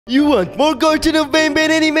You want more Garten of Banban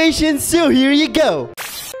animations? So here you go.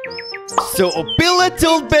 So Opila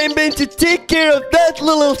told Banban to take care of that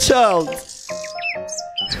little child.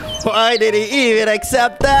 Why did he even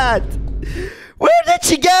accept that? Where did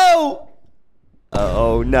she go?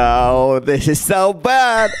 Oh no, this is so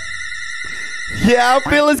bad. Yeah,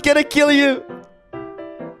 Opila's gonna kill you.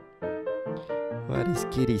 What is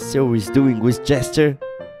Kittysauras doing with Jester?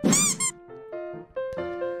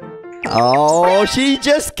 Oh, she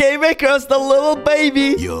just came across the little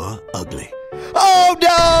baby. You're ugly. Oh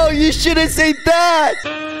no, you shouldn't say that.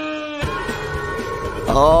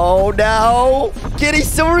 Oh no,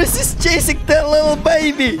 Kittysauras is chasing that little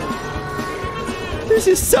baby. This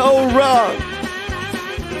is so wrong.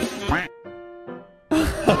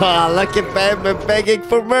 Look at Banban begging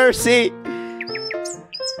for mercy.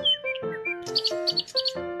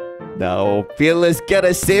 No, Opila's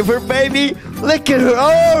gonna save her baby. Look at her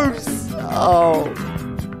arms. Oh.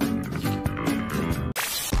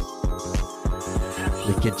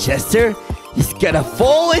 Look at Jester. He's gonna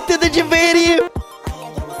fall into the Javanium.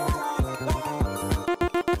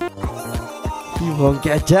 He won't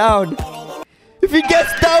get down. If he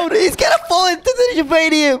gets down, he's gonna fall into the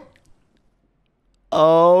Javanium.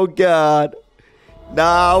 Oh god.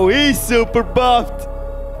 Now he's super buffed.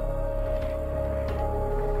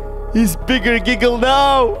 He's bigger giggle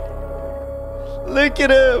now. Look at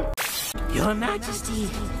him. Your Majesty,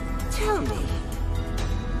 tell me.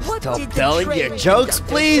 Stop telling your jokes,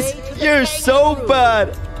 please. You're so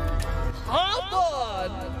bad.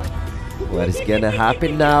 What is gonna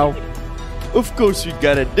happen now? Of course, we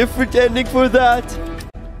got a different ending for that.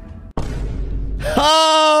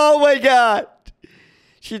 Oh my god.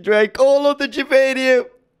 She drank all of the Javanium.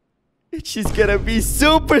 She's gonna be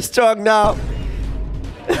super strong now.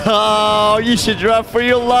 Oh, you should run for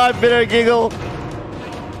your life, bitter giggle.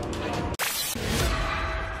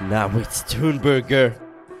 Now it's ToonBurger.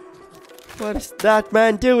 What is that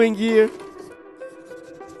man doing here?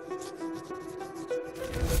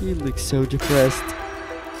 He looks so depressed.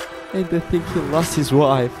 And I think he lost his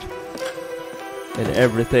wife. And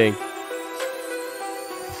everything.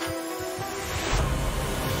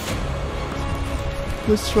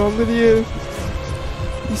 What's wrong with you?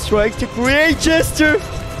 He's trying to create Jester.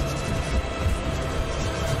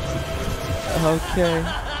 Okay.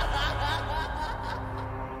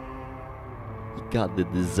 He got the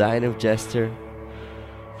design of Jester.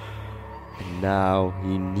 And now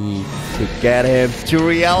he needs to get him to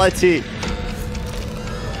reality.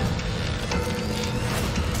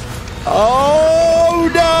 Oh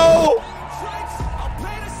no!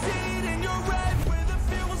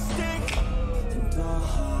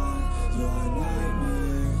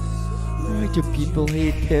 Why do people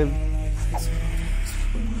hate him?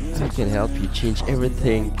 I can help you change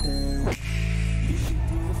everything.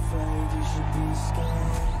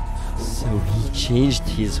 So he changed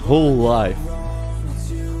his whole life.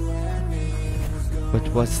 But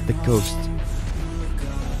what's the cost?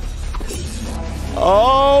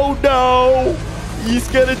 Oh no! He's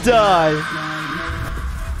gonna die.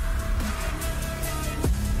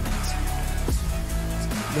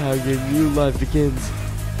 Now your new life begins.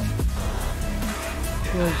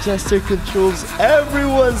 Well, Jester controls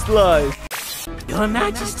everyone's life. Your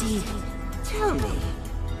Majesty, tell me.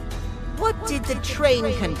 What did the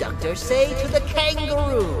train conductor say to the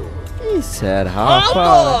kangaroo? He said, "Hop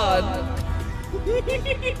on."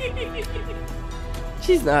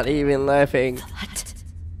 She's not even laughing. That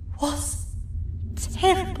was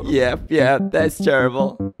terrible. Yep, that's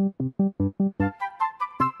terrible.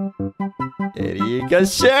 And here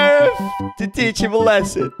comes Sheriff to teach him a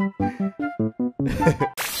lesson.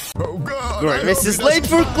 Oh God! Grimace is late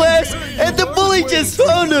for class, and the bully just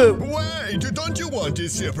found him. Wait, don't you want a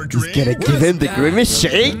super He's drink? gonna give him the Grimace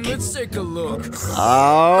shake. Let's take a look.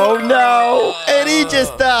 Oh no! And he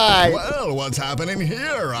just died. Well, what's happening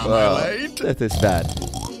here? Am I Well, late? that is bad.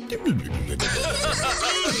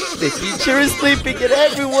 The teacher is sleeping and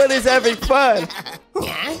everyone is having fun.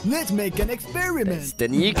 Let's make an experiment. The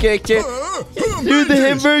new character do the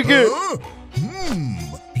hamburger.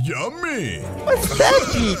 Yummy! What's that,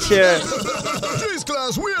 teacher? Today's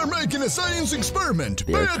class, we are making a science experiment.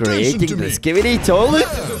 They're Pay attention creating to the me. skibidi toilet?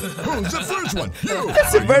 Who's the first one? You.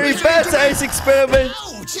 That's a very bad science experiment.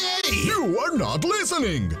 Ouch, Eddie! You are not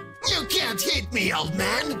listening. You can't hit me, old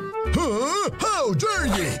man! Huh? How dare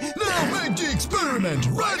you? Now make the experiment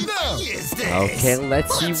right now. Is this? Okay,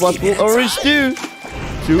 let's see what will Orange do.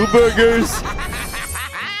 2 burgers.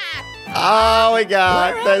 Oh my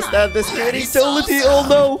god, that's not the skibidi toilet we all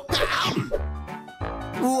know.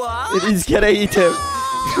 What? It is gonna eat him.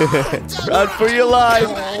 Run for your life.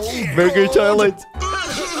 Burger toilet.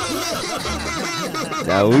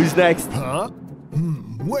 Now who's next? Huh?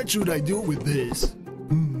 What should I do with this?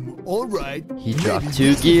 Alright. He dropped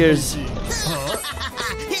 2 gears. It's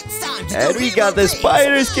time to And go we real got the quick.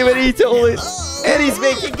 spiders giving it to it. And he's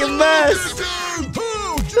making a mess.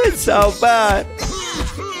 That's how bad.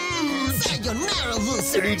 Sayonara,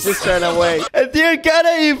 And he losers. just ran away. And they're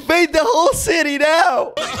gonna invade the whole city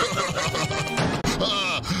now.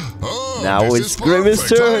 Now This it's is Grimace's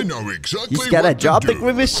perfect. I turn. know exactly He's gonna what to drop the do.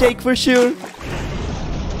 Grimace shake for sure.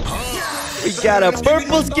 We got a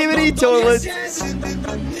purple skibidi toilet.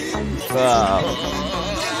 Wow.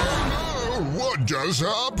 What just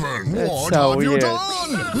happened? That's What so have you weird. done?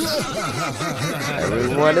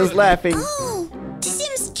 Everyone is laughing. Oh, this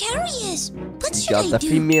seems curious. What should got I the do?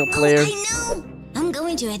 female player. Oh, I know. I'm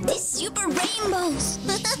going to add these super rainbows.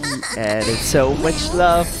 Added so much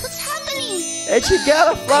love. What's happening? And she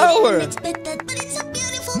got a I flower. didn't expect that, but it's a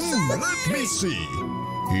beautiful flower. Let me see.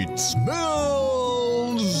 It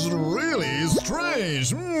smells really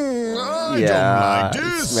strange. I Yeah, don't like it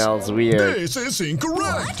this. smells weird. This is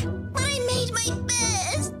incorrect. But I made my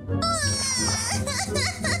best.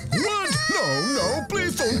 What? No,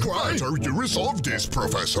 please don't cry. How you resolve this,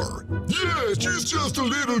 Professor? Yes, she's just a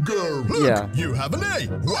little girl. Look, Yeah. you have an A.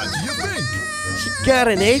 What do you think? She got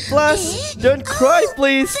an A+. Don't cry,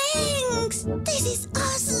 please. Thanks. This is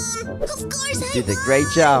awesome. Of course I Did a great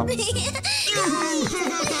job. That's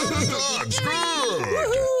good.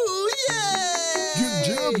 Good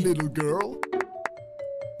job, little girl.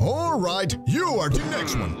 All right, you are the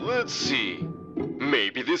next one. Let's see.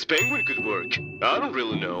 Maybe this penguin could work. I don't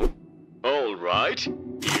really know. All right,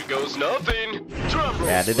 here goes nothing. Drum roll,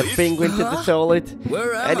 Added a please. penguin to the toilet.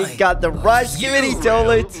 Where am And I? he got the right skibidi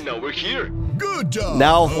toilet. Now we're here. Good job.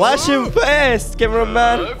 Now flash him fast,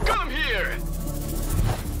 cameraman. Come here.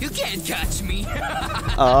 You can't catch me.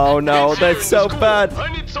 Oh no, that's so bad.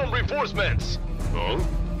 I need some reinforcements. Oh,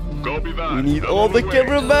 copy that. We need I'm all on the way.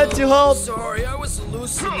 cameramen to help. Sorry, I was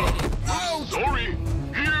hallucinating. Sorry,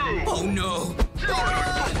 you. Oh no. You're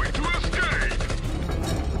not going to escape.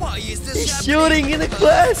 Why is this He's happening? shooting in the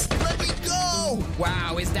glass. Let me go.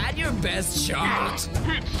 Wow, is that your best shot? It's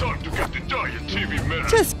time to get the giant TV man.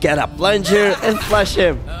 Just get a plunger and flash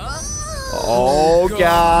him. Oh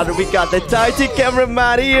god, we got the Titan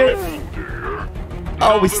cameraman here.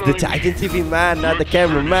 Oh, it's the Titan TV man, not the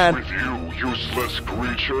cameraman. With you, useless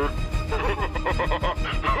creature.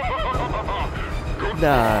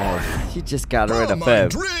 Nice. He just got rid of Am I him.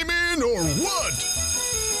 dreaming or what?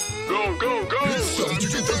 Go, go, go. It's time to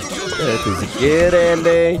get the That is a good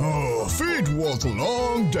ending. Oh, it was a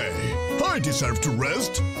long day. I deserve to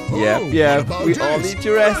rest. Yep, Oh, yep. what about We all this? need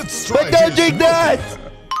to rest. Let's But try don't this drink movie. that!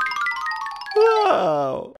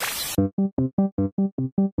 Wow.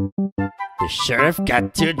 The sheriff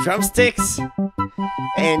got 2 drumsticks.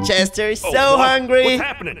 And Chester is so hungry. What's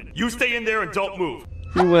happening? You stay in there and don't move.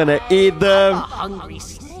 You wanna eat them? Hungry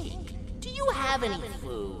snake. Do you have any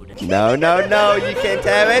food? No, no, no. You can't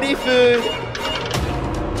have any food.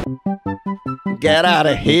 Get out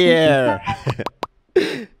of here.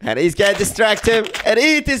 And he's gonna distract him and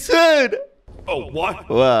eat his food. Oh, what?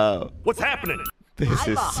 Wow. What's happening? This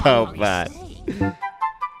is so bad.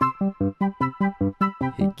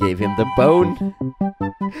 He gave him the bone.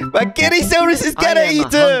 But Kittysauras is gonna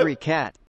eat him. cat.